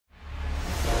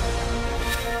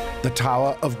The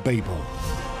Tower of Babel,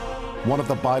 one of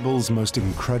the Bible's most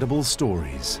incredible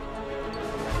stories.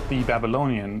 The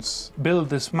Babylonians build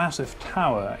this massive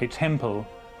tower, a temple.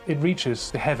 It reaches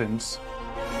the heavens.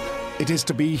 It is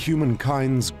to be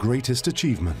humankind's greatest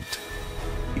achievement.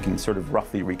 You can sort of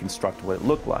roughly reconstruct what it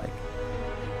looked like.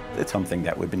 It's something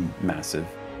that would have been massive.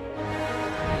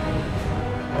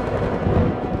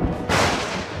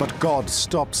 But God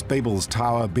stops Babel's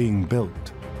tower being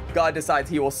built. God decides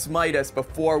he will smite us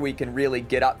before we can really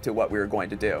get up to what we were going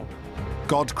to do.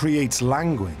 God creates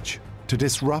language to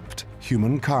disrupt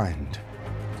humankind.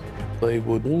 They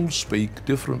would all speak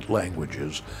different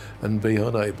languages and be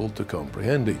unable to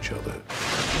comprehend each other.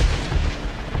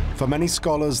 For many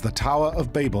scholars, the Tower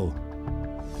of Babel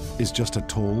is just a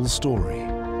tall story.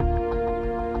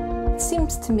 It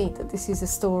seems to me that this is a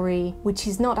story which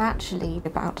is not actually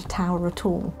about a tower at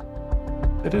all.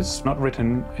 It is not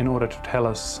written in order to tell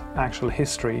us actual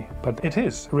history, but it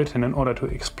is written in order to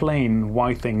explain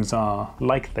why things are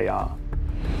like they are.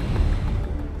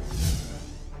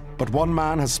 But one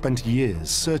man has spent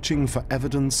years searching for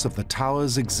evidence of the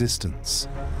tower's existence.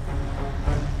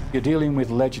 You're dealing with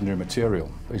legendary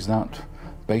material. Is that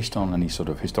based on any sort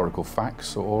of historical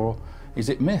facts, or is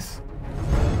it myth?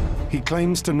 He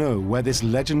claims to know where this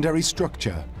legendary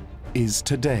structure is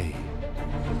today.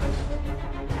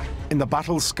 In the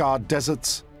battle-scarred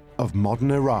deserts of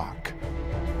modern Iraq.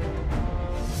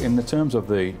 In the terms of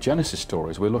the Genesis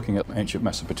stories, we're looking at ancient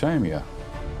Mesopotamia.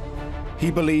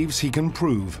 He believes he can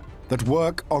prove that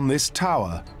work on this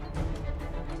tower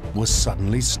was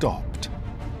suddenly stopped.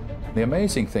 The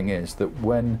amazing thing is that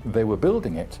when they were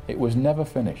building it, it was never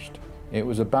finished. It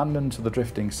was abandoned to the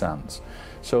drifting sands.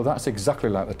 So that's exactly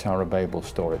like the Tower of Babel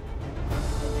story.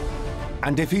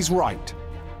 And if he's right,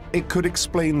 it could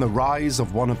explain the rise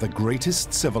of one of the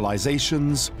greatest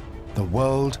civilizations the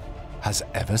world has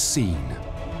ever seen.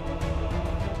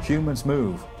 Humans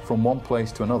move from one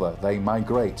place to another. They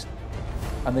migrate,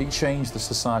 and they change the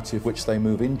society of which they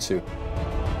move into.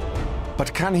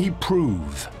 But can he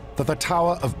prove that the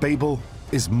Tower of Babel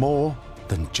is more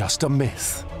than just a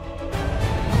myth?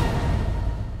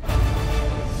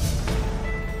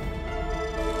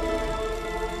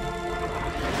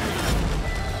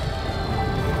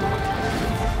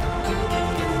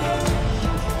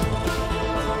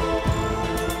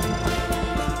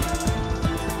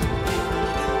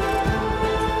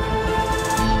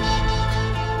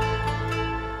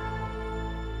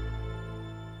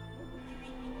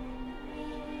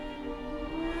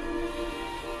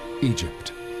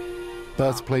 Egypt,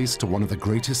 birthplace to one of the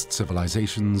greatest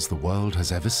civilizations the world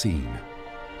has ever seen.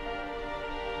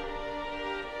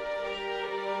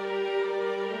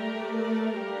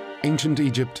 Ancient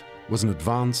Egypt was an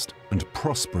advanced and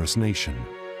prosperous nation,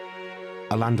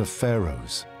 a land of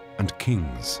pharaohs and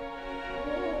kings,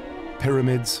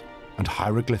 pyramids and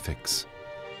hieroglyphics.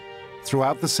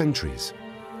 Throughout the centuries,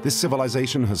 this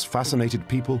civilization has fascinated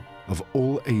people of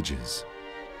all ages,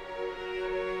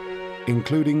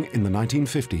 including in the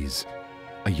 1950s,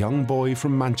 a young boy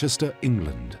from Manchester,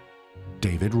 England,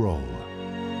 David Rohl.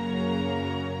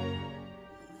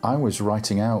 I was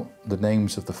writing out the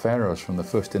names of the pharaohs from the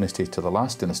first dynasty to the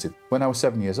last dynasty when I was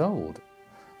 7 years old.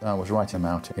 I was writing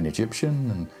them out in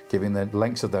Egyptian and giving the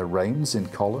lengths of their reigns in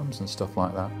columns and stuff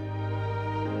like that.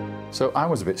 So I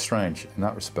was a bit strange in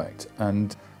that respect,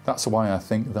 and that's why I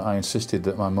think that I insisted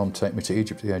that my mum take me to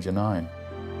Egypt at the age of 9.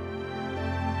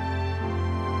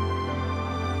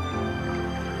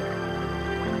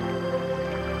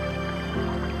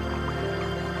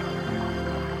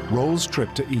 Rohl's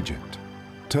trip to Egypt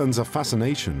turns a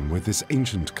fascination with this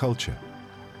ancient culture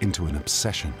into an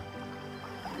obsession.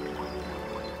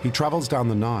 He travels down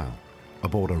the Nile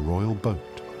aboard a royal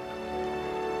boat.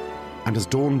 And as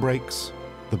dawn breaks,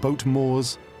 the boat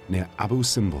moors near Abu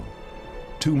Simbel,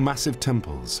 two massive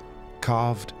temples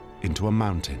carved into a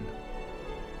mountain.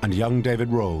 And young David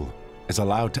Rohl is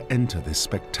allowed to enter this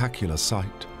spectacular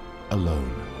sight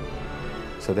alone.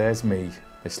 So there's me,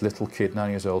 this little kid, 9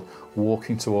 years old,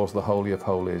 walking towards the Holy of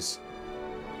Holies.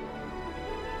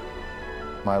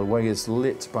 My way is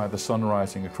lit by the sun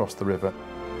rising across the river,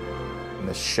 and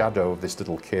the shadow of this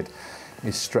little kid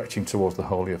is stretching towards the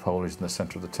Holy of Holies in the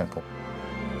center of the temple.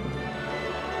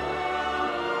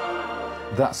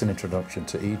 That's an introduction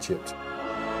to Egypt.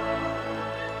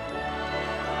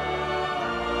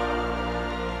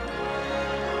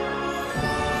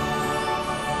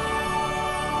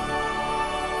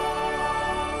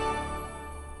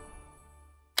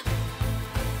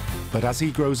 But as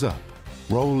he grows up,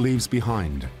 Rohl leaves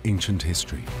behind ancient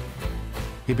history.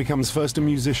 He becomes first a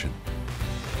musician,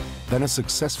 then a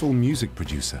successful music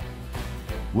producer,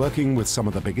 working with some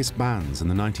of the biggest bands in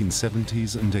the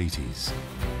 1970s and 80s.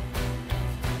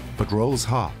 But Rohl's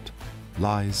heart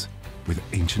lies with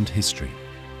ancient history.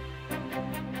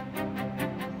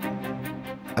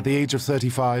 At the age of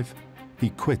 35, he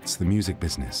quits the music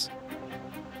business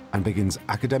and begins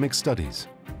academic studies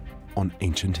on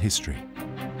ancient history.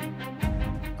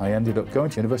 I ended up going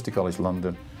to University College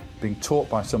London, being taught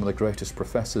by some of the greatest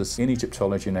professors in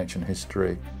Egyptology and ancient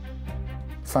history.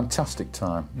 Fantastic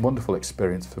time, wonderful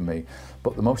experience for me,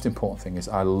 but the most important thing is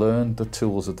I learned the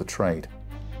tools of the trade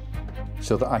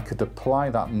so that I could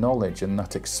apply that knowledge and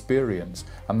that experience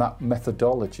and that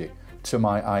methodology to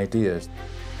my ideas.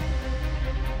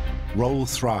 Rohl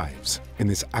thrives in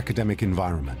this academic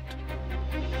environment.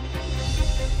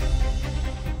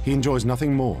 He enjoys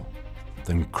nothing more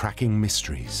than cracking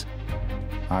mysteries.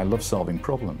 I love solving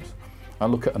problems. I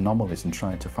look at anomalies and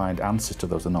try to find answers to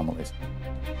those anomalies.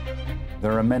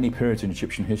 There are many periods in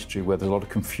Egyptian history where there's a lot of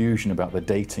confusion about the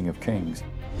dating of kings.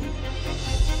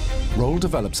 Rohl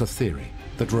develops a theory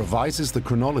that revises the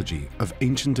chronology of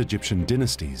ancient Egyptian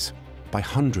dynasties by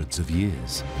hundreds of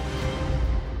years.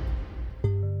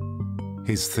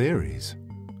 His theories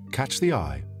catch the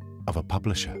eye of a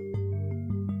publisher.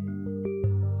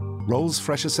 Rohl's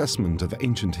fresh assessment of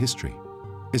ancient history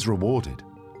is rewarded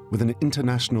with an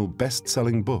international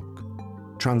best-selling book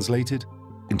translated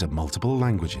into multiple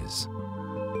languages.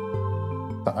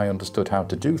 I understood how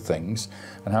to do things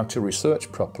and how to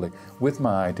research properly with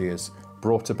my ideas,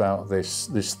 brought about this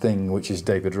thing which is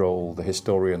David Rohl, the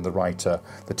historian, the writer,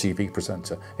 the TV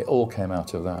presenter. It all came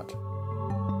out of that.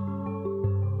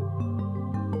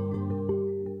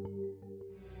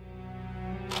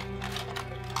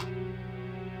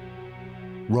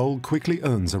 Rohl quickly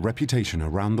earns a reputation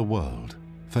around the world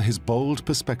for his bold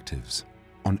perspectives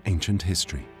on ancient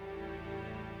history,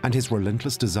 and his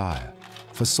relentless desire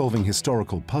for solving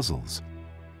historical puzzles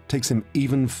takes him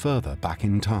even further back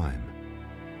in time,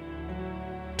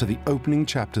 to the opening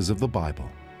chapters of the Bible,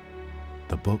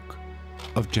 the book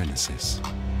of Genesis.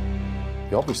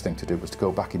 The obvious thing to do was to go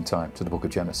back in time to the book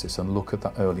of Genesis and look at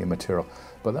that earlier material.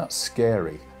 But that's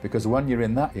scary, because when you're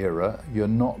in that era, you're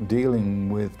not dealing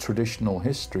with traditional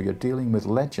history, you're dealing with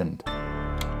legend.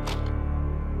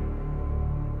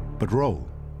 But Rohl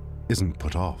isn't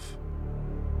put off.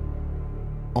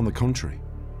 On the contrary,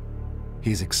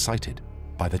 he is excited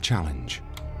by the challenge.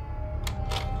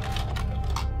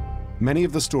 Many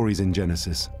of the stories in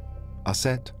Genesis are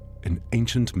set in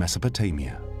ancient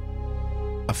Mesopotamia,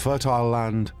 a fertile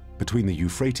land between the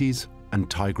Euphrates and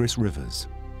Tigris rivers.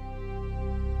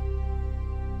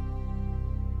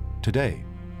 Today,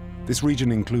 this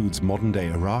region includes modern-day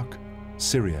Iraq,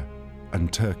 Syria,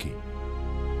 and Turkey.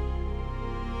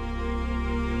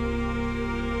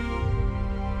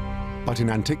 But in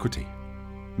antiquity,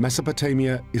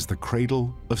 Mesopotamia is the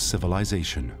cradle of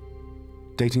civilization,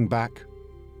 dating back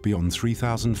beyond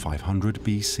 3,500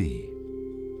 BC.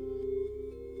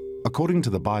 According to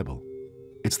the Bible,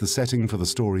 it's the setting for the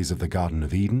stories of the Garden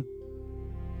of Eden,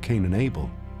 Cain and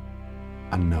Abel,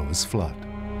 and Noah's flood.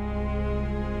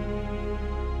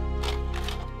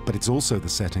 But it's also the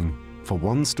setting for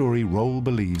one story Rohl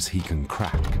believes he can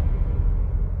crack: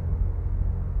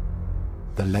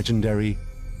 the legendary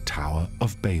Tower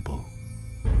of Babel.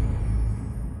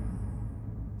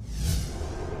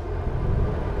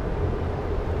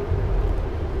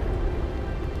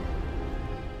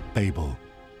 Babel,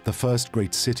 the first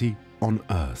great city on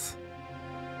Earth.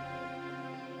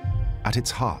 At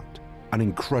its heart, an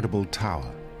incredible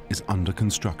tower is under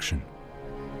construction.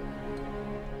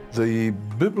 The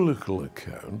biblical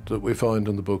account that we find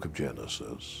in the book of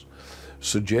Genesis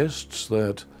suggests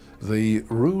that the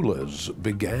rulers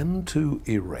began to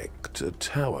erect a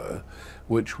tower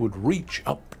which would reach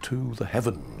up to the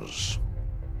heavens.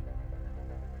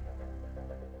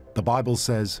 The Bible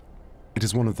says it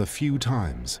is one of the few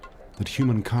times that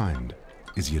humankind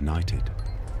is united.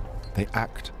 They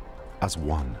act as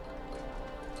one,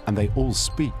 and they all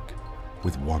speak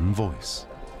with one voice.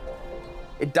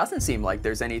 It doesn't seem like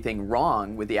there's anything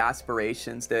wrong with the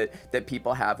aspirations that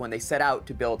people have when they set out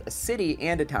to build a city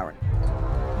and a tower.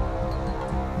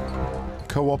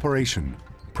 Cooperation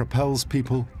propels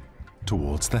people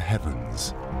towards the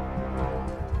heavens.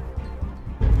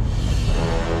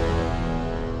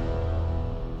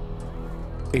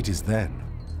 It is then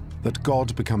that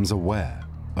God becomes aware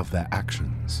of their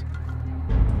actions.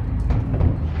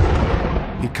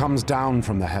 He comes down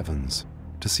from the heavens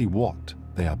to see what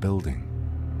they are building.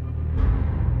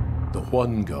 The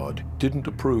one God didn't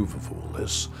approve of all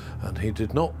this, and he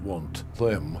did not want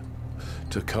them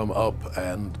to come up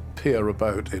and peer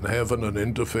about in heaven and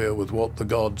interfere with what the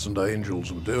gods and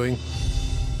angels were doing.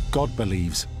 God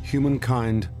believes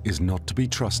humankind is not to be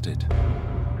trusted.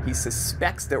 He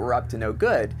suspects that we're up to no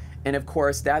good. And of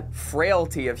course, that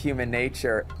frailty of human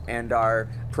nature and our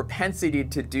propensity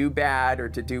to do bad or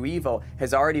to do evil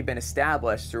has already been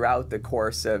established throughout the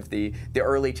course of the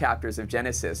early chapters of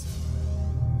Genesis.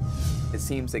 It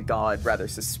seems that God rather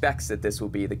suspects that this will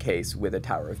be the case with the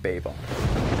Tower of Babel.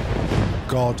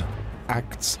 God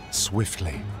acts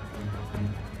swiftly.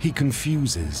 He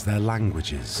confuses their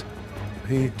languages.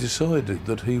 He decided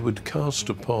that he would cast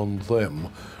upon them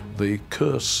the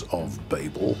curse of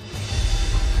Babel,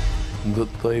 that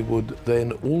they would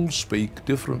then all speak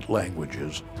different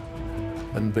languages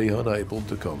and be unable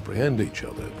to comprehend each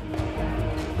other.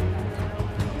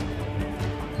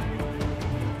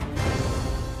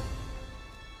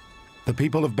 The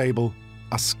people of Babel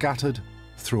are scattered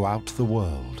throughout the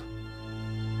world.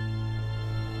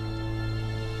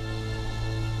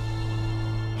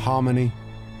 Harmony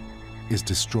is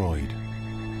destroyed,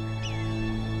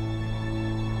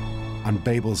 and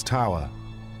Babel's tower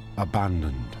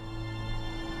abandoned.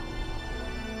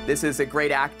 This is a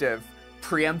great act of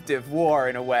preemptive war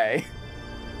in a way.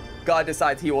 God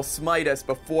decides he will smite us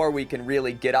before we can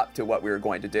really get up to what we were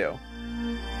going to do.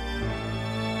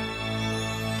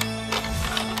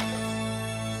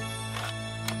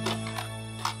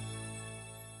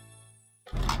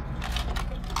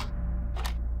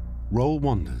 Rohl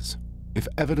wonders if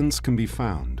evidence can be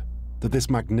found that this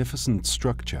magnificent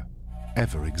structure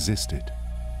ever existed.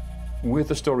 With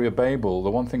the story of Babel,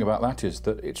 the one thing about that is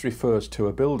that it refers to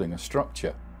a building, a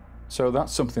structure. So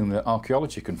that's something that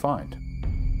archaeology can find.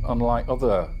 Unlike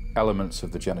other elements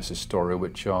of the Genesis story,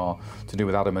 which are to do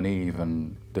with Adam and Eve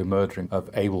and the murdering of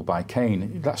Abel by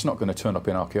Cain, that's not going to turn up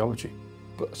in archaeology.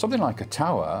 But something like a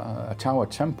tower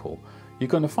temple, you're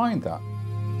going to find that.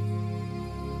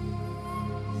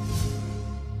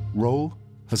 Rohl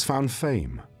has found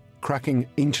fame cracking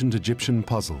ancient Egyptian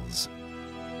puzzles.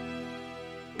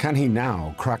 Can he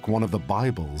now crack one of the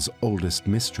Bible's oldest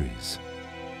mysteries?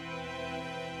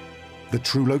 The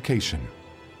true location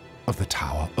of the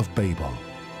Tower of Babel.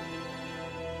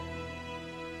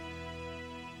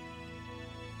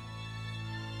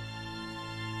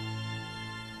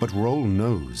 But Rohl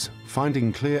knows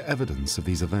finding clear evidence of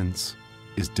these events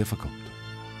is difficult.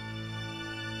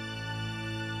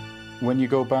 When you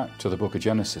go back to the book of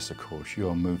Genesis, of course,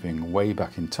 you're moving way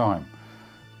back in time.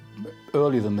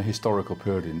 Earlier than the historical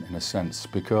period in a sense,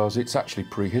 because it's actually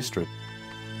prehistory.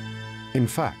 In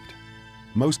fact,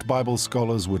 most Bible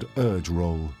scholars would urge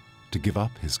Rohl to give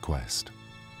up his quest.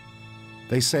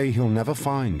 They say he'll never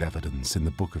find evidence in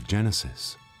the book of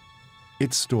Genesis.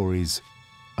 Its stories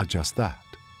are just that,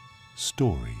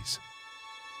 stories.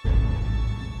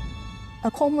 A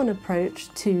common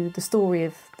approach to the story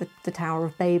of the Tower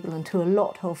of Babel and to a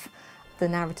lot of the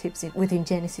narratives within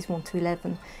Genesis 1 to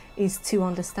 11 is to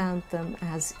understand them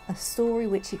as a story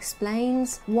which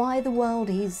explains why the world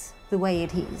is the way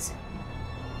it is.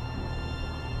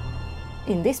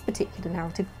 In this particular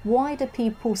narrative, why do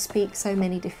people speak so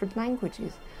many different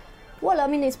languages? Well, I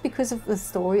mean, it's because of the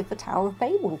story of the Tower of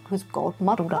Babel, because God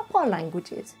muddled up our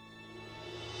languages.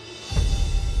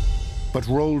 But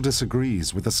Rohl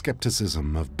disagrees with the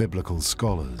skepticism of biblical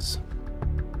scholars.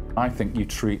 I think you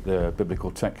treat the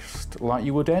biblical text like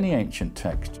you would any ancient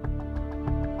text.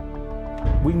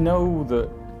 We know that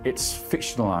it's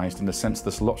fictionalized in the sense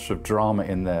there's lots of drama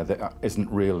in there that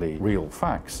isn't really real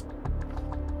facts.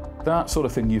 That sort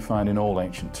of thing you find in all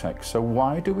ancient texts. So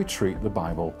why do we treat the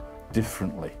Bible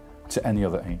differently to any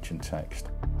other ancient text?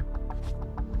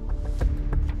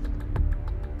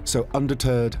 So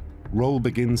undeterred, Rohl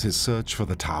begins his search for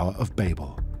the Tower of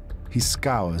Babel. He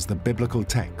scours the biblical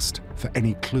text for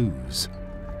any clues.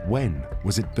 When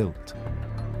was it built?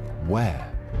 Where?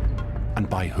 And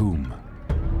by whom?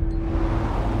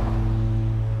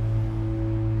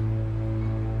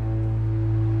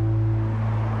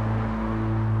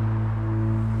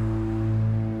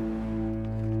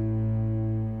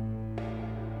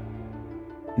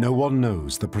 No one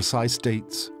knows the precise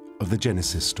dates of the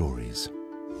Genesis stories.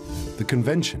 The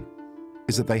convention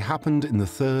is that they happened in the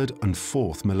 3rd and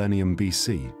 4th millennium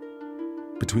BC,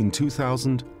 between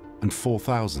 2000 and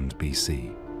 4000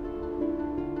 BC.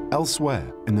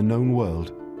 Elsewhere in the known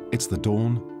world, it's the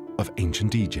dawn of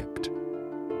ancient Egypt.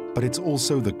 But it's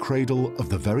also the cradle of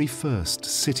the very first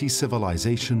city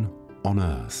civilization on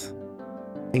Earth,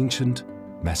 ancient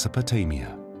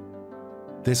Mesopotamia.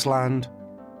 This land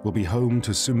will be home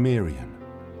to Sumerian,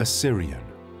 Assyrian,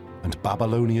 and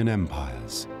Babylonian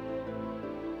empires.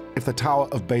 If the Tower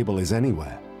of Babel is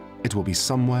anywhere, it will be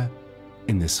somewhere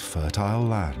in this fertile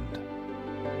land.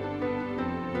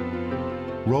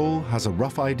 Rohl has a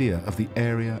rough idea of the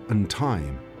area and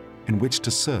time in which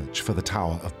to search for the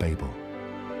Tower of Babel.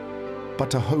 But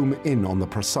to home in on the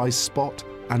precise spot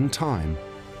and time,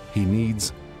 he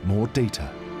needs more data.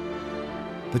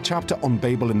 The chapter on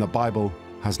Babel in the Bible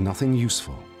has nothing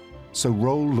useful, so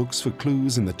Rohl looks for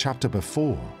clues in the chapter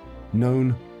before,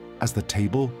 known as the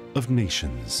Table of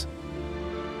Nations.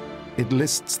 It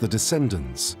lists the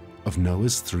descendants of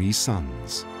Noah's 3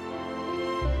 sons.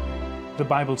 The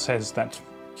Bible says that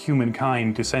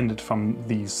humankind descended from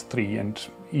these 3, and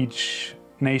each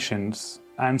nation's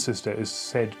ancestor is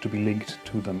said to be linked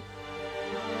to them.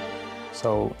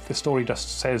 So the story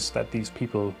just says that these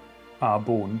people are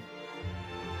born.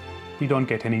 We don't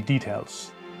get any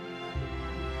details.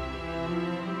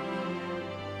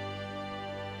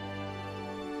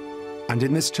 And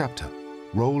in this chapter,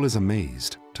 Rohl is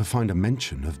amazed to find a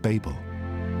mention of Babel.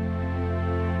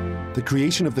 The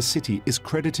creation of the city is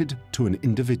credited to an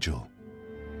individual,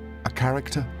 a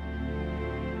character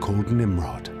called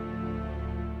Nimrod.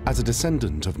 As a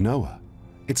descendant of Noah,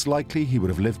 it's likely he would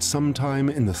have lived sometime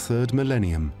in the 3rd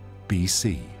millennium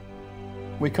BC.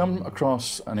 We come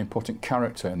across an important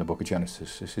character in the book of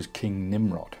Genesis. This is King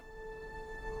Nimrod.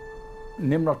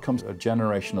 Nimrod comes a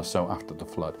generation or so after the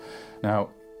flood. Now,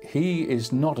 he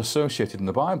is not associated in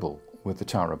the Bible with the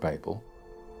Tower of Babel.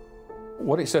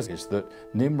 What it says is that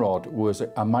Nimrod was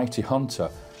a mighty hunter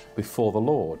before the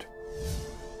Lord.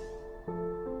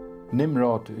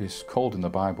 Nimrod is called in the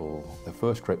Bible the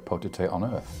first great potentate on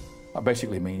earth. That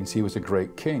basically means he was a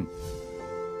great king.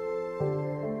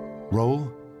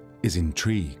 Rohl is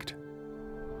intrigued.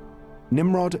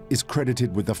 Nimrod is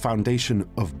credited with the foundation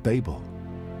of Babel,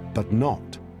 but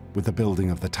not with the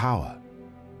building of the tower.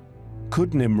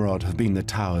 Could Nimrod have been the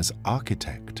tower's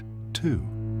architect, too?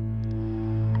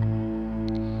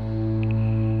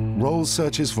 Rohl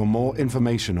searches for more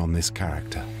information on this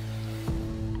character,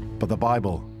 but the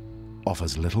Bible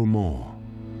offers little more.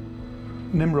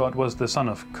 Nimrod was the son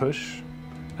of Cush,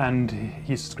 and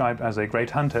he's described as a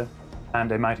great hunter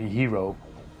and a mighty hero.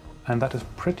 And that is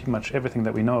pretty much everything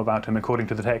that we know about him according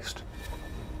to the text.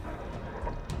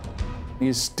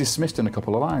 He's dismissed in a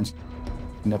couple of lines.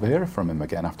 You never hear from him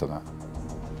again after that.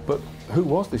 But who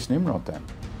was this Nimrod then?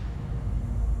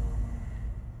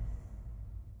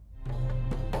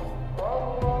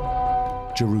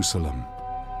 Jerusalem,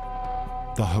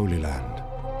 the Holy Land.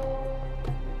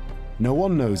 No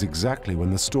one knows exactly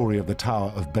when the story of the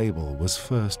Tower of Babel was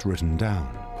first written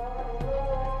down.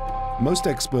 Most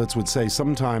experts would say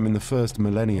sometime in the 1st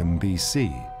millennium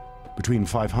BC, between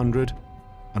 500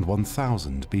 and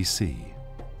 1000 BC.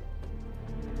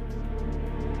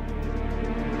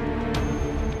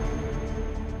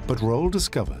 But Rohl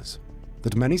discovers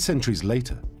that many centuries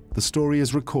later, the story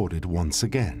is recorded once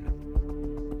again.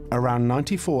 Around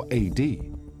 94 AD,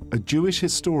 a Jewish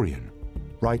historian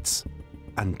writes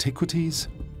Antiquities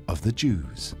of the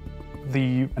Jews.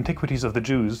 The Antiquities of the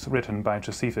Jews, written by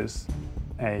Josephus,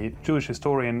 a Jewish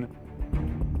historian,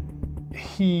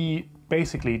 he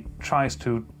basically tries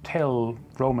to tell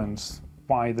Romans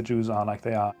why the Jews are like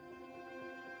they are.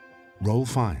 Rohl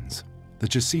finds that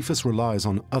Josephus relies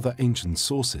on other ancient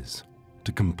sources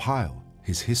to compile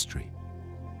his history.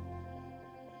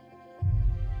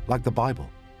 Like the Bible,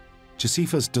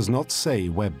 Josephus does not say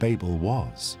where Babel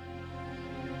was.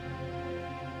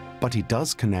 But he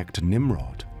does connect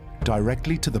Nimrod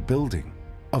directly to the building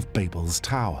of Babel's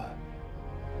tower.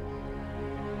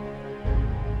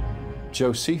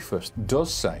 Josephus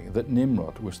does say that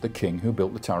Nimrod was the king who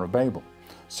built the Tower of Babel.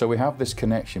 So we have this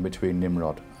connection between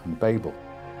Nimrod and Babel.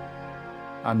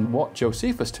 And what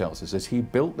Josephus tells us is he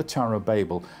built the Tower of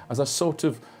Babel as a sort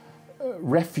of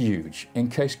refuge in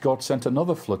case God sent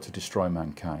another flood to destroy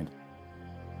mankind.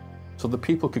 So the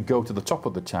people could go to the top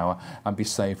of the tower and be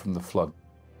saved from the flood.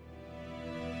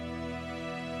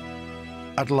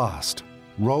 At last,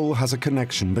 Rohl has a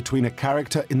connection between a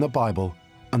character in the Bible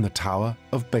and the Tower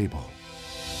of Babel.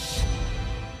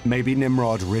 Maybe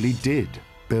Nimrod really did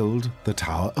build the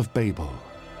Tower of Babel.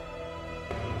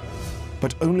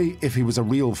 But only if he was a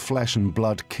real flesh and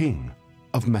blood king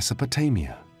of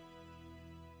Mesopotamia.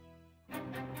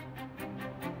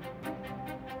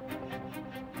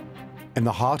 In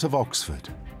the heart of Oxford,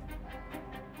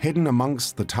 hidden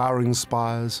amongst the towering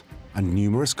spires and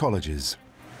numerous colleges,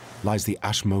 lies the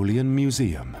Ashmolean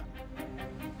Museum.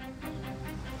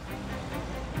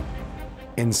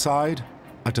 Inside,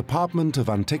 a department of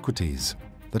antiquities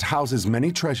that houses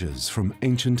many treasures from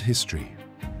ancient history,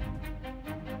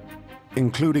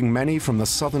 including many from the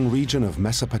southern region of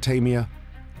Mesopotamia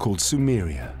called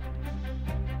Sumeria.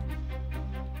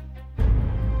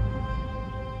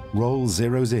 Rohl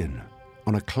zeroes in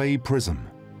on a clay prism,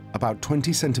 a about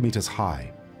 20 centimeters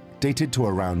high, dated to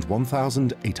around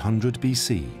 1800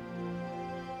 BC.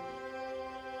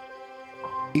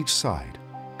 Each side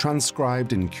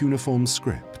transcribed in cuneiform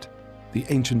script the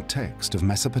ancient text of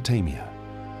Mesopotamia.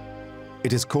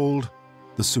 It is called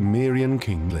the Sumerian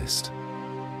King List,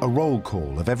 a roll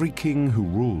call of every king who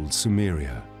ruled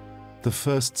Sumeria, the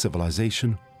first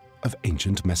civilization of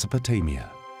ancient Mesopotamia.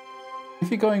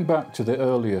 If you're going back to the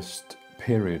earliest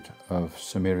period of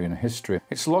Sumerian history,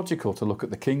 it's logical to look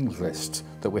at the King's List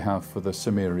that we have for the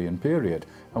Sumerian period,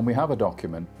 and we have a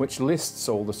document which lists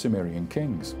all the Sumerian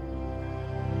kings.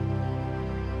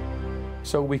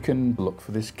 So we can look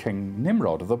for this King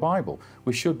Nimrod of the Bible.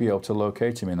 We should be able to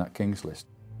locate him in that King's List.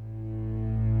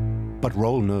 But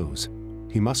Rohl knows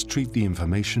he must treat the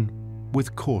information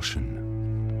with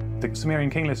caution. The Sumerian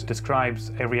King List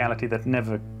describes a reality that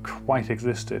never quite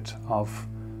existed, of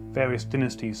various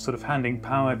dynasties sort of handing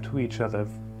power to each other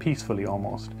peacefully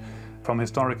almost. From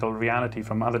historical reality,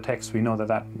 from other texts, we know that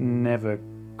that never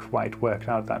quite worked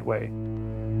out that way.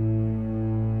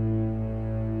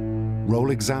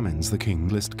 Rohl examines the King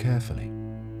List carefully.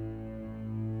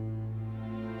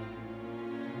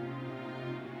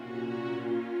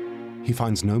 He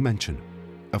finds no mention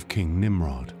of King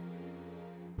Nimrod.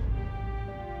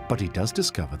 But he does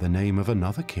discover the name of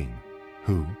another king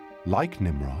who, like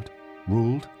Nimrod,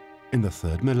 ruled in the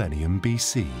 3rd millennium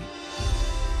BC.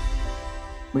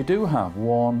 We do have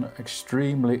one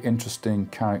extremely interesting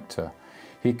character.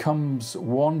 He comes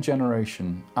one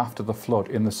generation after the flood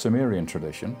in the Sumerian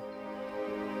tradition.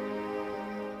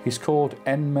 He's called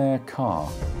Enmer-Ka.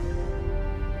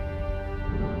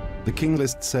 The King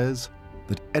List says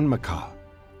that Enmer-Ka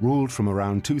ruled from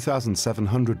around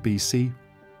 2700 BC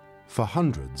for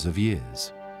hundreds of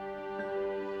years.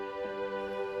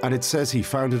 And it says he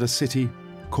founded a city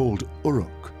called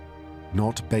Uruk,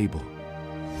 not Babel.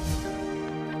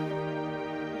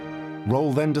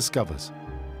 Rohl then discovers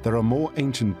there are more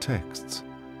ancient texts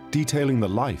detailing the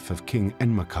life of King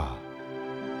Enmer-Ka.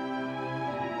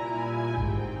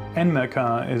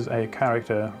 Enmer-Ka is a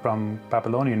character from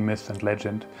Babylonian myth and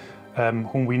legend,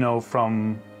 whom we know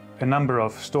from a number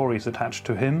of stories attached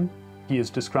to him. He is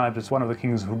described as one of the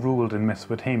kings who ruled in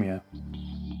Mesopotamia.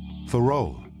 For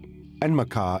Rohl,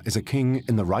 Enmer-Ka is a king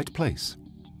in the right place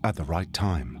at the right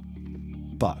time,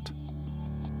 but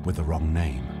with the wrong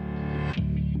name.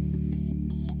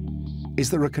 Is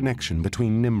there a connection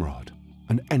between Nimrod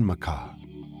and Enmer-Ka?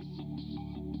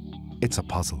 It's a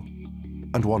puzzle,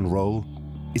 and one Rohl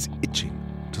is itching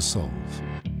to solve.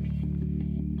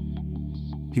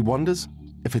 He wonders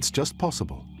if it's just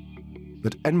possible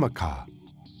that Enmer-Ka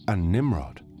and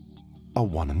Nimrod are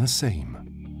one and the same.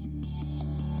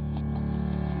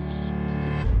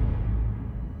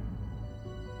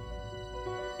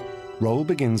 Rohl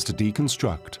begins to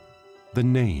deconstruct the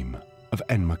name of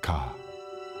Enmer-Ka.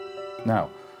 Now,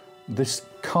 this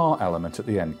Ka element at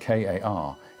the end,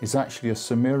 K-A-R, is actually a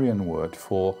Sumerian word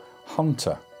for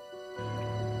hunter.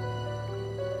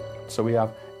 So we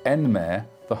have Enmer,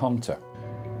 the hunter.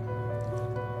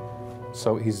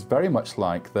 So he's very much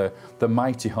like the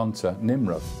mighty hunter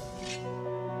Nimrod.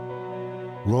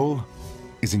 Rohl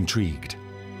is intrigued.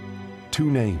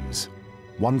 Two names,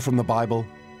 one from the Bible,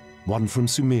 one from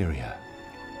Sumeria.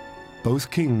 Both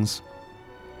kings,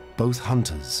 both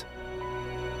hunters,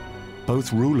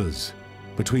 both rulers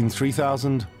between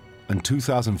 3000 and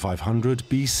 2500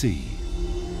 BC.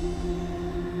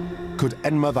 Could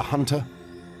Enmer the hunter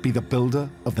be the builder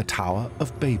of the Tower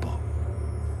of Babel?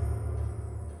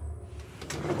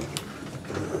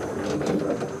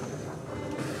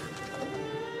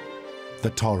 The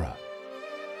Torah,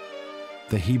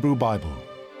 the Hebrew Bible.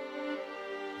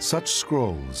 Such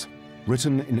scrolls,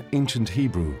 written in ancient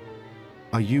Hebrew,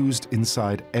 are used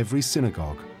inside every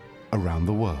synagogue around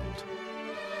the world.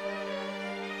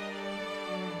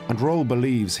 And Rohl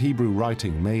believes Hebrew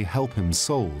writing may help him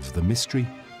solve the mystery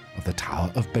of the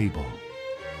Tower of Babel.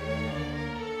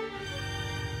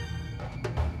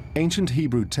 Ancient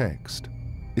Hebrew text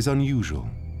is unusual,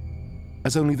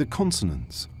 as only the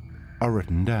consonants are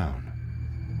written down.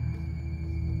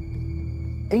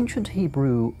 Ancient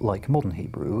Hebrew, like modern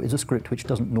Hebrew, is a script which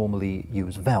doesn't normally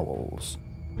use vowels.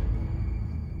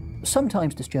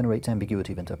 Sometimes this generates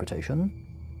ambiguity of interpretation,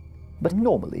 but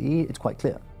normally it's quite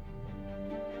clear.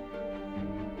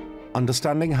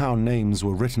 Understanding how names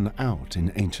were written out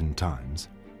in ancient times,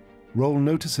 Rohl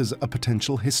notices a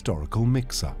potential historical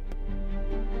mix-up.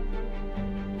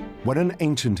 When an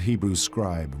ancient Hebrew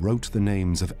scribe wrote the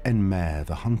names of Enmer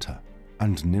the hunter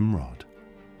and Nimrod,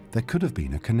 there could have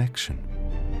been a connection.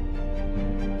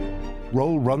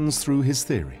 Rohl runs through his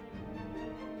theory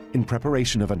in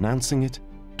preparation of announcing it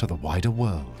to the wider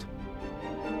world.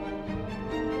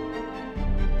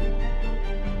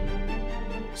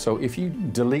 So if you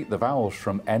delete the vowels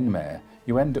from enmer,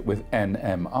 you end up with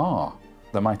NMR,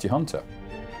 the mighty hunter.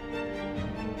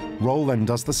 Rohl then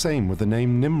does the same with the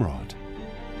name Nimrod.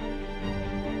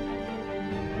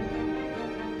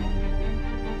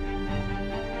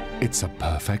 It's a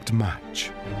perfect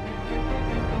match.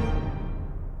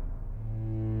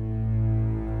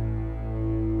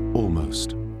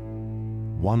 Almost.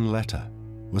 One letter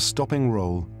was stopping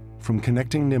Rohl from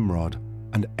connecting Nimrod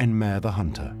and Enmer the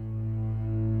hunter.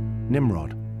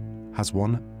 Nimrod has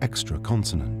one extra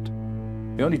consonant.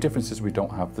 The only difference is we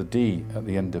don't have the D at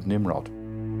the end of Nimrod.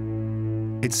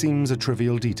 It seems a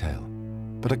trivial detail,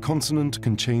 but a consonant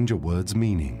can change a word's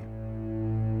meaning.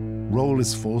 Rohl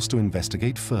is forced to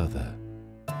investigate further.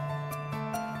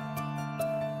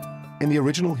 In the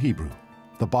original Hebrew,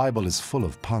 the Bible is full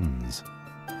of puns.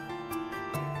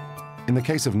 In the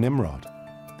case of Nimrod,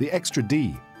 the extra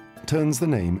D turns the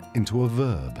name into a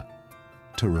verb,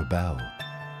 to rebel.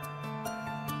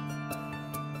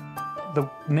 The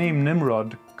name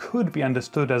Nimrod could be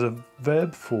understood as a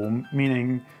verb form,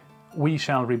 meaning we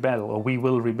shall rebel or we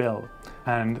will rebel.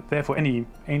 And therefore any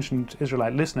ancient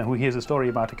Israelite listener who hears a story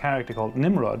about a character called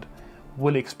Nimrod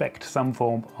will expect some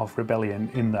form of rebellion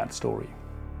in that story.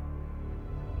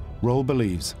 Rohl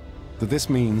believes that this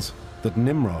means that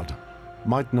Nimrod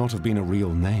might not have been a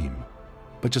real name,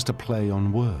 but just a play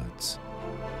on words.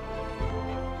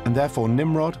 And therefore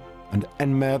Nimrod and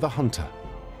Enmer the hunter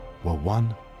were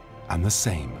one and the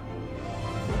same.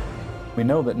 We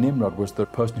know that Nimrod was the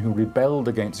person who rebelled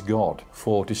against God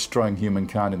for destroying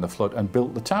humankind in the flood and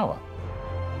built the tower.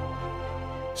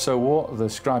 So what the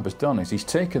scribe has done is he's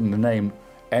taken the name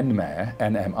Enmer,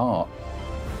 NMR,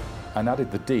 and added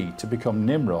the D to become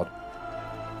Nimrod,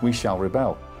 we shall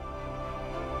rebel.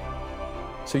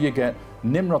 So you get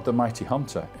Nimrod the mighty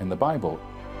hunter in the Bible,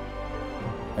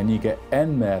 and you get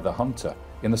Enmer the hunter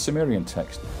in the Sumerian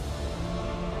text.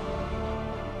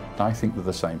 I think they're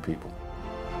the same people.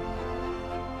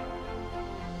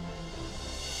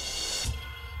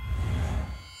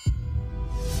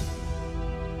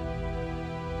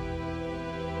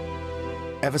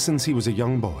 Ever since he was a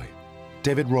young boy,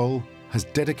 David Rohl has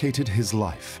dedicated his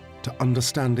life to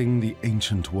understanding the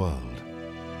ancient world.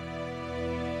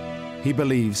 He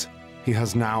believes he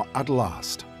has now at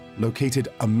last located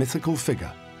a mythical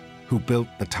figure who built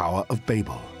the Tower of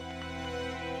Babel.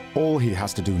 All he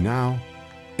has to do now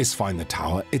is find the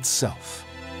tower itself.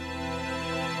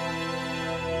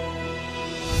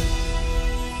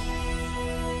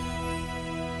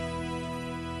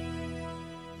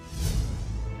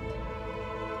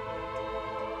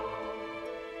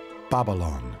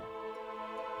 Babylon,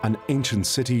 an ancient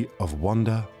city of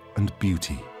wonder and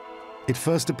beauty. It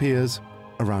first appears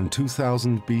around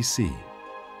 2000 BC.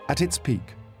 At its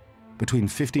peak, between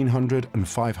 1500 and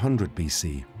 500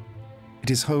 BC, it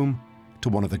is home to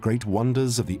one of the great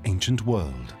wonders of the ancient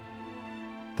world,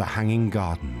 the Hanging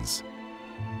Gardens.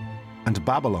 And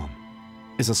Babylon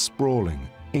is a sprawling,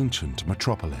 ancient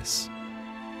metropolis.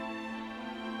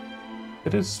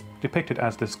 It is depicted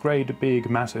as this great, big,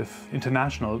 massive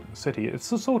international city.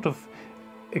 It's a sort of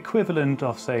equivalent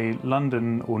of, say,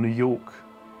 London or New York.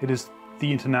 It is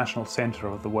the international center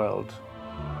of the world.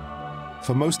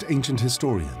 For most ancient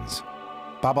historians,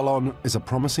 Babylon is a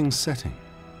promising setting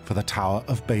for the Tower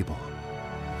of Babel.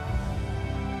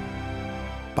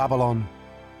 Babylon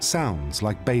sounds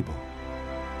like Babel.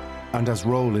 And as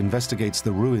Rohl investigates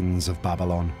the ruins of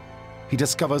Babylon, he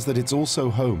discovers that it's also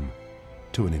home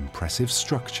to an impressive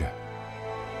structure.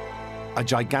 A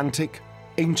gigantic,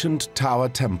 ancient tower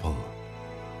temple,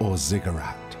 or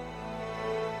ziggurat.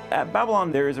 At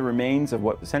Babylon, there is a remains of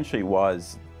what essentially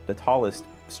was the tallest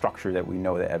structure that we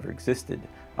know that ever existed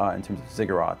in terms of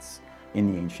ziggurats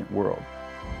in the ancient world.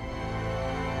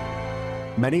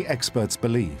 Many experts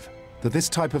believe that this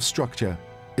type of structure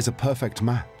is a perfect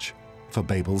match for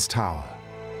Babel's tower.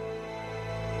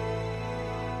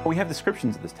 We have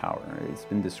descriptions of this tower. It's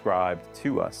been described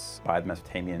to us by the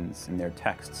Mesopotamians in their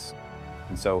texts.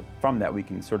 And so from that, we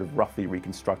can sort of roughly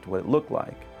reconstruct what it looked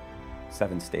like.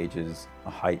 7 stages, a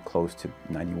height close to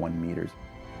 91 meters.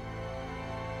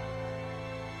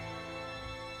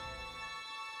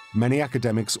 Many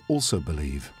academics also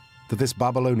believe that this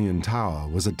Babylonian tower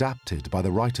was adapted by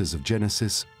the writers of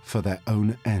Genesis for their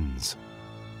own ends.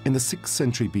 In the 6th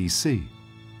century BC,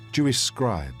 Jewish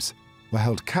scribes were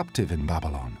held captive in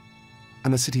Babylon,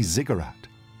 and the city's ziggurat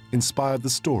inspired the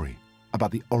story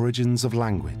about the origins of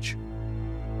language.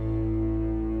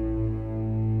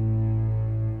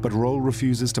 But Rohl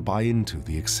refuses to buy into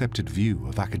the accepted view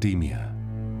of academia.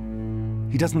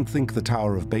 He doesn't think the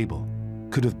Tower of Babel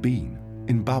could have been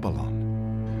in Babylon.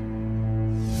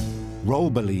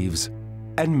 Rohl believes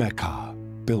Enigma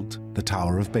built the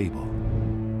Tower of Babel,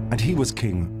 and he was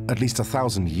king at least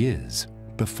 1,000 years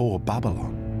before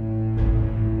Babylon.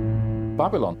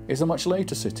 Babylon is a much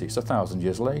later city, it's 1,000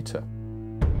 years later.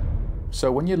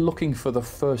 So when you're looking for the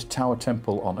first tower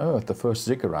temple on earth, the first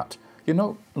ziggurat, you're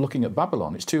not looking at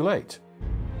Babylon, it's too late.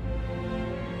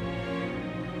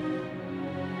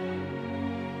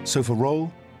 So for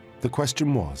Rohl, the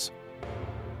question was,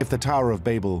 if the Tower of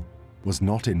Babel was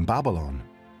not in Babylon,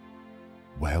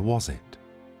 where was it?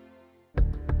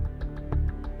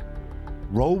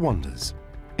 Rohl wonders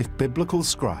if biblical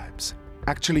scribes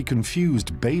actually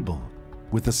confused Babel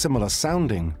with the similar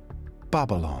sounding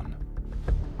Babylon.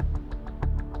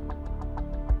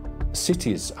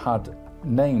 Cities had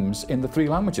names in the 3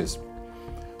 languages,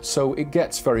 so it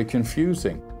gets very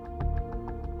confusing.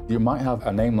 You might have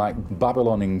a name like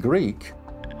Babylon in Greek.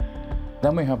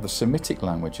 Then we have the Semitic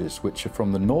languages, which are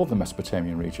from the northern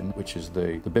Mesopotamian region, which is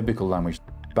the biblical language,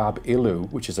 Bab-Ilu,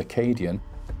 which is Akkadian.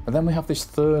 And then we have this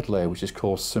third layer, which is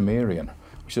called Sumerian,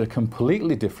 which is a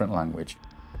completely different language.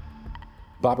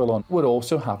 Babylon would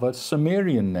also have a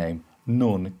Sumerian name,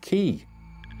 Nun-Ki.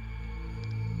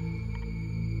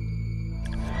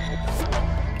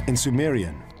 In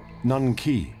Sumerian,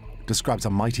 Nun-Ki describes a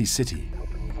mighty city.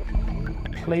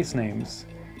 Place names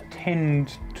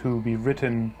tend to be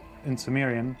written in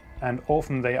Sumerian, and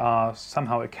often they are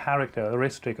somehow a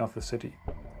characteristic of the city.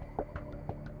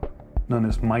 Nun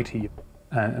is mighty,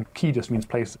 and Ki just means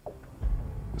place.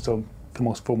 So the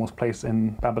most foremost place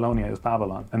in Babylonia is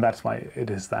Babylon, and that's why it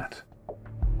is that.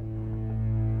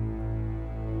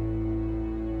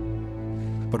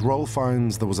 But Rohl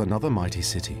finds there was another mighty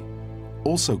city,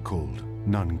 also called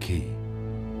Nun-Ki.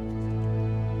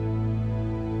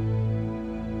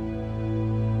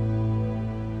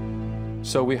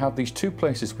 So we have these 2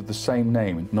 places with the same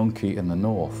name, Nun-Ki in the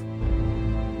north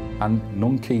and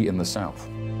Nun-Ki in the south.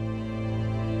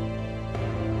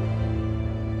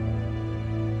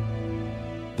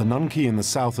 The Nun-Ki in the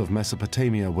south of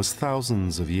Mesopotamia was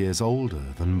thousands of years older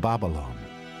than Babylon.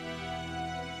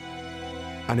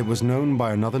 And it was known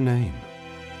by another name,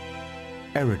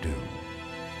 Eridu.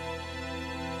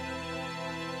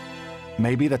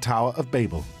 Maybe the Tower of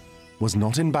Babel was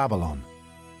not in Babylon,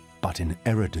 but in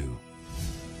Eridu.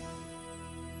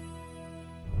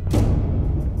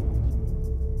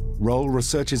 Rohl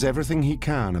researches everything he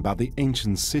can about the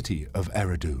ancient city of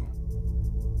Eridu.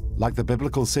 Like the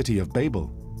biblical city of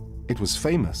Babel, it was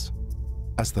famous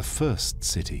as the first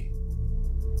city.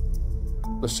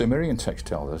 The Sumerian text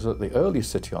tells us that the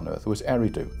earliest city on earth was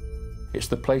Eridu. It's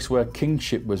the place where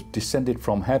kingship was descended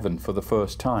from heaven for the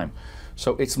first time.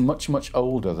 So it's much, much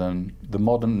older than the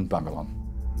modern Babylon.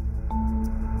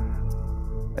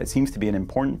 It seems to be an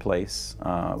important place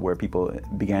where people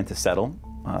began to settle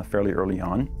fairly early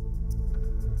on.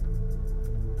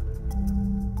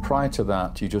 Prior to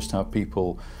that, you just have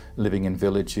people living in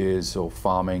villages or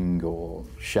farming or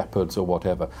shepherds or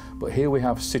whatever. But here we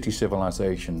have city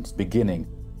civilizations beginning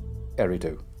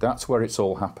Eridu. That's where it's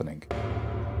all happening.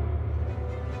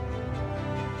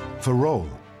 For Rohl,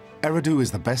 Eridu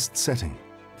is the best setting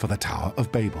for the Tower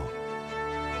of Babel.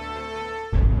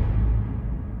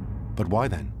 But why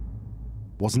then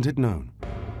wasn't it known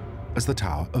as the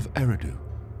Tower of Eridu?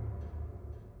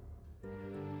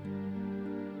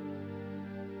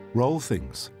 Rohl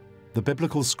thinks the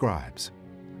biblical scribes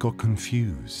got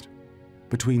confused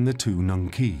between the 2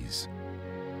 Nun-Kis.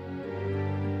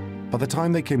 By the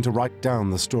time they came to write down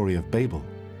the story of Babel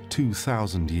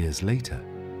 2,000 years later,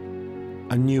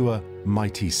 a newer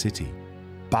mighty city,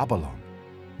 Babylon,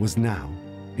 was now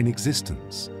in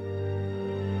existence.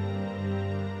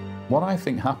 What I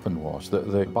think happened was that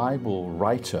the Bible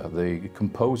writer, the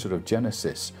composer of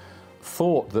Genesis,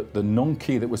 thought that the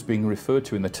Nun-Ki that was being referred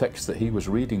to in the text that he was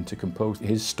reading to compose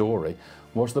his story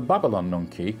was the Babylon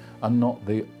Nun-Ki and not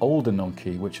the older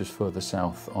Nun-Ki, which is further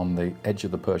south on the edge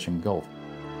of the Persian Gulf.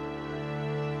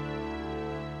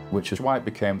 Which is why it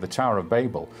became the Tower of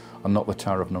Babel and not the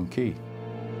Tower of Nun-Ki.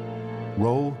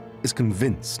 Rohl is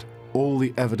convinced all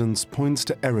the evidence points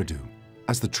to Eridu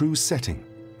as the true setting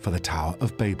for the Tower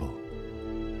of Babel.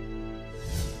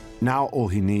 Now all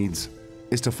he needs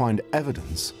is to find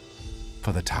evidence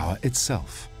for the tower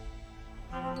itself.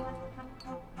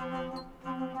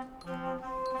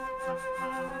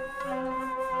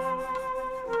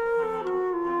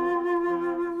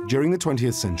 During the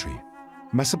 20th century,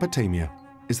 Mesopotamia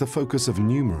is the focus of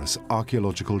numerous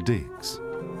archaeological digs.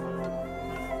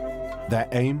 Their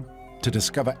aim, to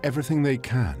discover everything they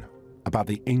can about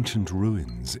the ancient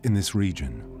ruins in this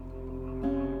region.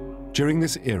 During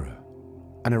this era,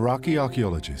 an Iraqi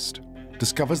archaeologist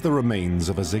discovers the remains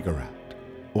of a ziggurat,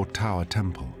 or tower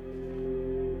temple.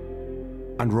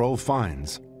 And Rohl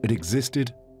finds it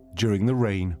existed during the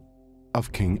reign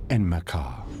of King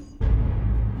Enmerkar.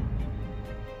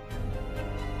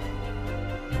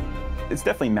 It's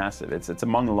definitely massive. It's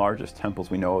among the largest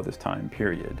temples we know of this time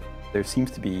period. There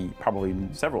seems to be probably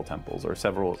several temples or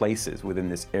several places within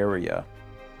this area,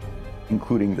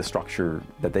 including the structure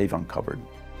that they've uncovered.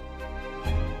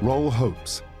 Rohl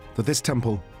hopes that this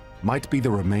temple might be the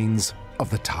remains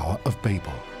of the Tower of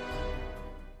Babel.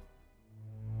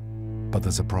 But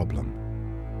there's a problem.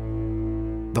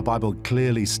 The Bible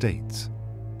clearly states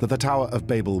that the Tower of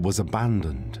Babel was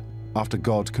abandoned after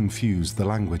God confused the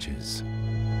languages.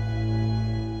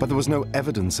 But there was no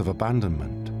evidence of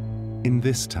abandonment in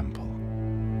this temple.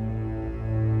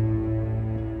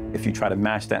 If you try to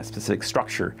match that specific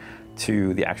structure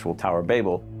to the actual Tower of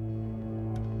Babel,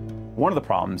 one of the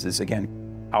problems is, again,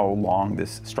 how long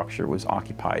this structure was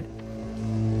occupied.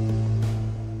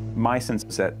 My sense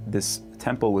is that this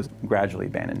temple was gradually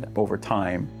abandoned over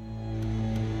time.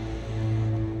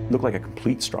 It looked like a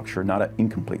complete structure, not an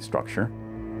incomplete structure.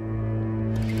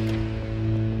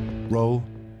 Rohl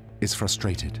is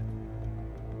frustrated.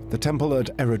 The temple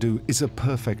at Eridu is a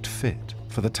perfect fit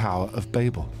for the Tower of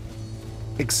Babel,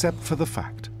 except for the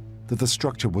fact that the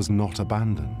structure was not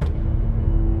abandoned.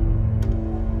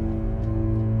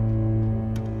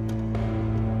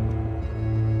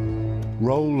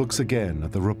 Rohl looks again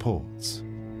at the reports.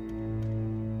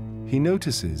 He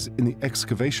notices in the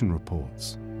excavation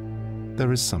reports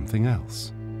there is something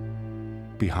else.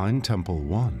 Behind Temple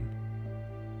 1,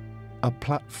 a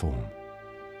platform.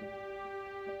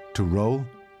 To Rohl,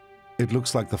 it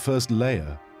looks like the first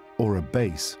layer or a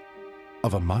base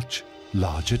of a much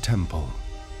larger temple.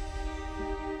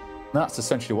 That's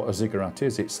essentially what a ziggurat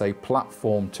is. It's a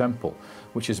platform temple,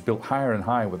 which is built higher and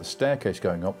higher with a staircase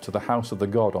going up to the house of the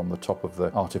god on the top of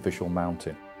the artificial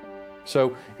mountain.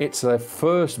 So it's the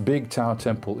first big tower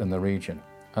temple in the region.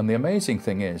 And the amazing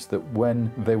thing is that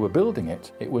when they were building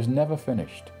it, it was never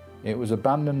finished. It was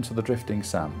abandoned to the drifting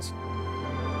sands.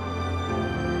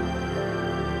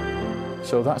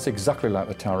 So that's exactly like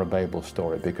the Tower of Babel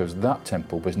story, because that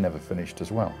temple was never finished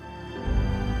as well.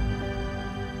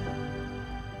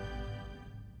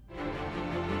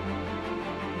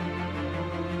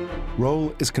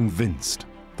 Rohl is convinced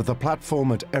that the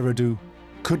platform at Eridu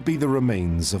could be the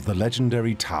remains of the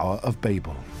legendary Tower of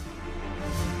Babel.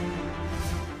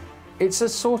 It's a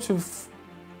sort of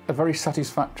a very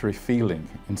satisfactory feeling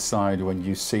inside when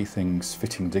you see things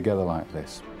fitting together like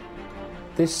this.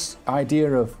 This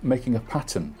idea of making a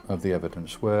pattern of the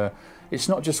evidence, where it's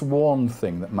not just one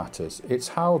thing that matters, it's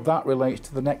how that relates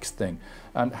to the next thing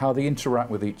and how they interact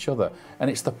with each other. And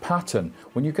it's the pattern.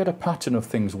 When you get a pattern of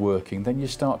things working, then you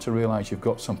start to realize you've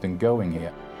got something going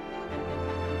here.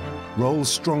 Rohl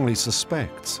strongly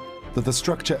suspects that the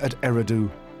structure at Eridu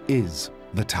is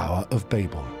the Tower of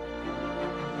Babel.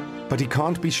 But he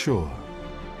can't be sure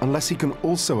unless he can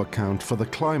also account for the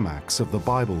climax of the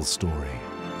Bible story.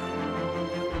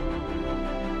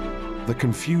 The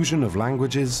confusion of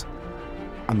languages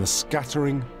and the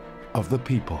scattering of the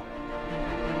people.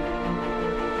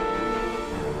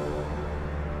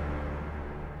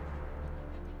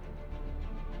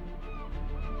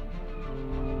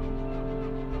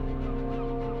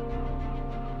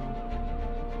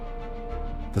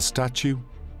 The Statue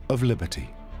of Liberty.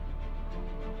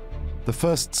 The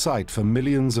first site for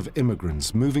millions of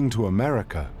immigrants moving to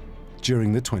America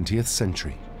during the 20th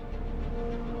century.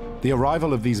 The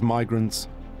arrival of these migrants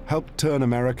helped turn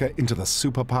America into the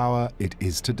superpower it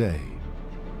is today.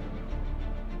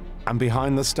 And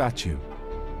behind the statue,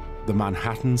 the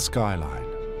Manhattan skyline,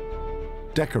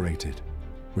 decorated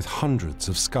with hundreds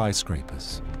of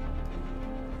skyscrapers,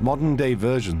 modern-day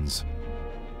versions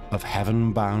of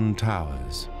heaven-bound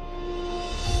towers.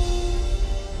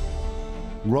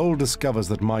 Rohl discovers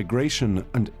that migration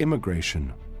and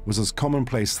immigration was as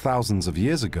commonplace thousands of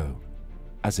years ago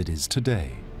as it is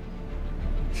today.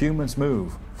 Humans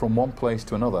move from one place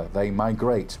to another. They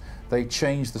migrate. They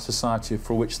change the society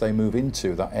for which they move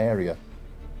into, that area.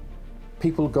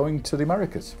 People going to the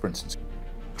Americas, for instance,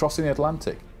 crossing the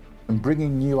Atlantic and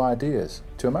bringing new ideas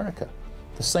to America.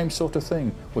 The same sort of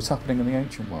thing was happening in the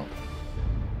ancient world.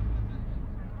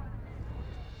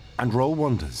 And Rohl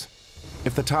wonders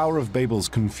if the Tower of Babel's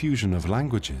confusion of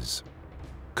languages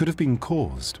could have been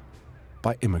caused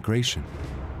by immigration.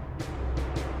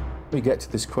 We get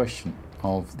to this question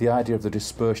of the idea of the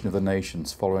dispersion of the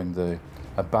nations following the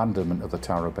abandonment of the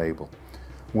Tower of Babel.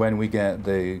 When we get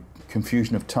the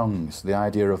confusion of tongues, the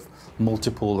idea of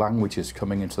multiple languages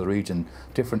coming into the region,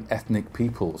 different ethnic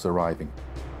peoples arriving.